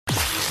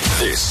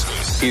This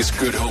is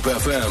Good Hope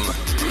FM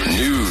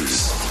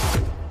News.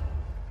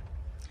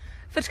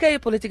 Verskeie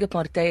politieke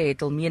partye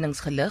het al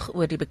menings gelug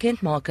oor die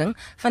bekendmaking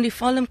van die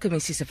Farlam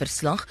Kommissie se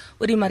verslag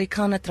oor die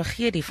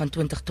Marikana-tragedie van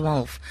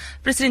 2012.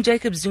 President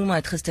Jacob Zuma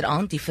het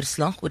gisteraand die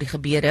verslag oor die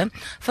gebeure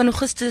van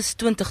Augustus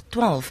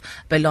 2012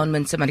 by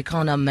Landmin se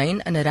Marikana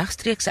myn in 'n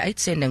regstreekse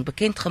uitsending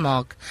bekend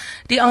gemaak.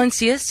 Die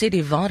ANC sê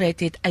die waarheid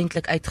het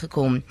eintlik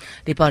uitgekom.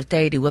 Die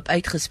party het die hoop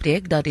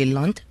uitgespreek dat die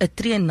land 'n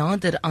tree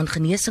nader aan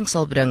genesing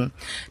sal bring.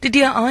 Die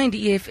DA en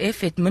die EFF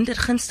het minder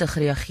gunstig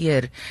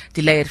gereageer.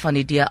 Die leier van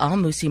die DA,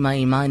 Musi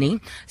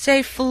Maimane, sê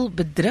hy voel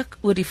bedruk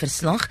oor die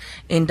verslag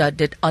en dat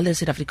dit alle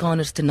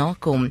Suid-Afrikaners te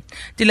nakom.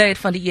 Die leier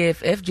van die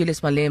EFF,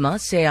 Julius Malema,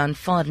 sê hy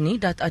aanvaar nie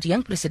dat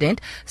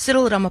adjunkpresident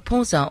Cyril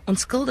Ramaphosa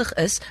onskuldig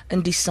is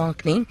in die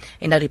saak nie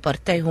en dat die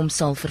party hom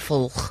sal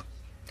vervolg.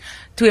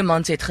 2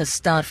 mans het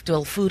gesterf toe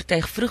 'n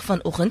voertuig vroeg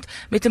vanoggend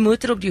met 'n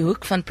motor op die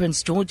hoek van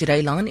Prince George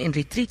Rijlaan en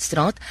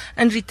Retreatstraat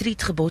in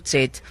Retreat gebots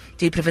het.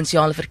 Die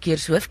provinsiale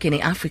verkeershoof, Kenny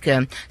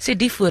Africa, sê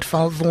die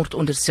voorval word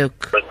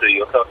ondersoek.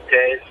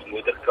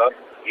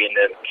 En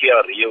 'n Kia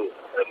Rio,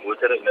 'n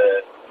motor in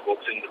 'n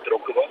botsing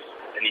betrokke was.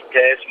 In die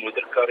TAS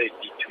motorkar het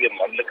die 2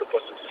 manlike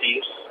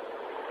passasiers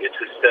het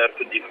gesterf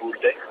in die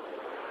voertuig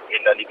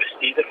en dan die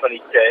bestuurder van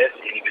die TAS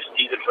en die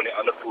bestuurder van die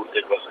ander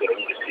voertuig was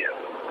gering beseer.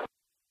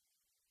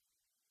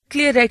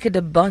 Kleurryke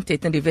debat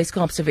het in die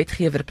Weskaapse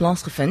wetgewer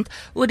plaasgevind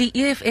oor die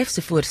EFF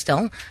se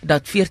voorstel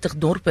dat 40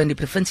 dorpe in die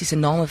provinsie se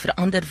name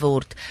verander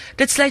word.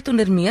 Dit sluit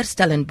onder meer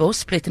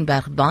Stellenbosch,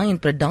 Plettenberg Bay en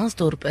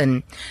Bredasdorp in.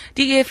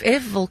 Die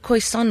EFF wil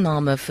Khoisan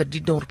name vir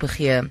die dorpe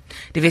gee.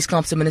 Die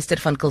Weskaapse minister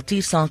van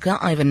Kultuursake,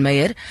 Ivan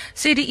Meyer,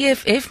 sê die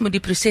EFF moet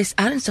die proses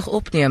ernstig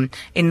opneem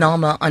en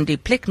name aan die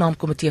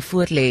pleknaamkomitee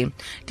voorlê.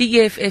 Die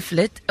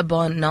EFF-lid,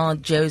 Bana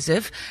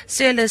Joseph,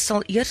 sê hulle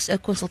sal eers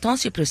 'n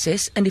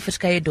konsultasieproses in die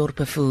verskeie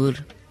dorpe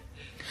voer.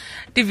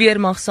 Die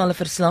weermag sal 'n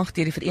verslag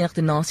deur die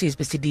Verenigde Nasies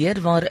bestudeer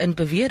waarin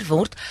beweer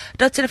word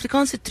dat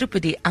Suid-Afrikaanse troepe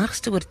die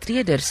ergste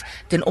oortreders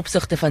ten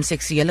opsigte van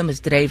seksuele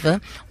misdrywe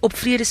op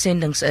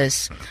vredesendings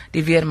is.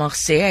 Die weermag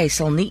sê hy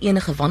sal nie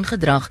enige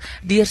wangedrag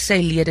deur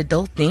sy lede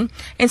duld nie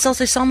en sal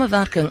sy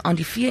samewerking aan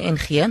die VN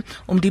gee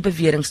om die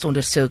beweringe te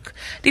ondersoek.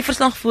 Die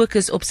verslag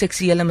fokus op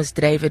seksuele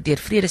misdrywe deur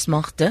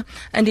vredesmagte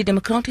in die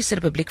Demokratiese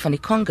Republiek van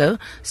die Kongo,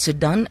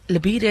 Sudan,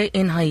 Liberia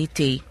en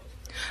Haiti.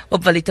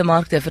 Op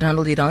valutamarkte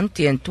verhandel die rand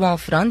teen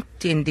R12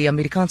 teen die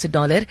Amerikaanse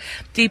dollar,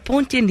 die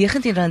pond teen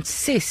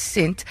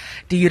R19.06,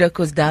 die euro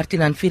kos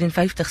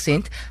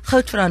R13.54,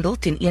 goud verhandel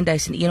teen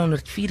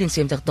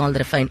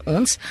 $1,174 'n fyn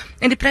ons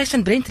en die prys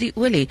van Brent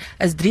olie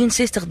is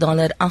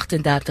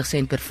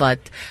 $63.38 per vat.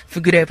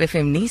 Vir Good Hope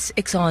FM nuus,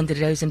 ek is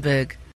Andre Rosenberg.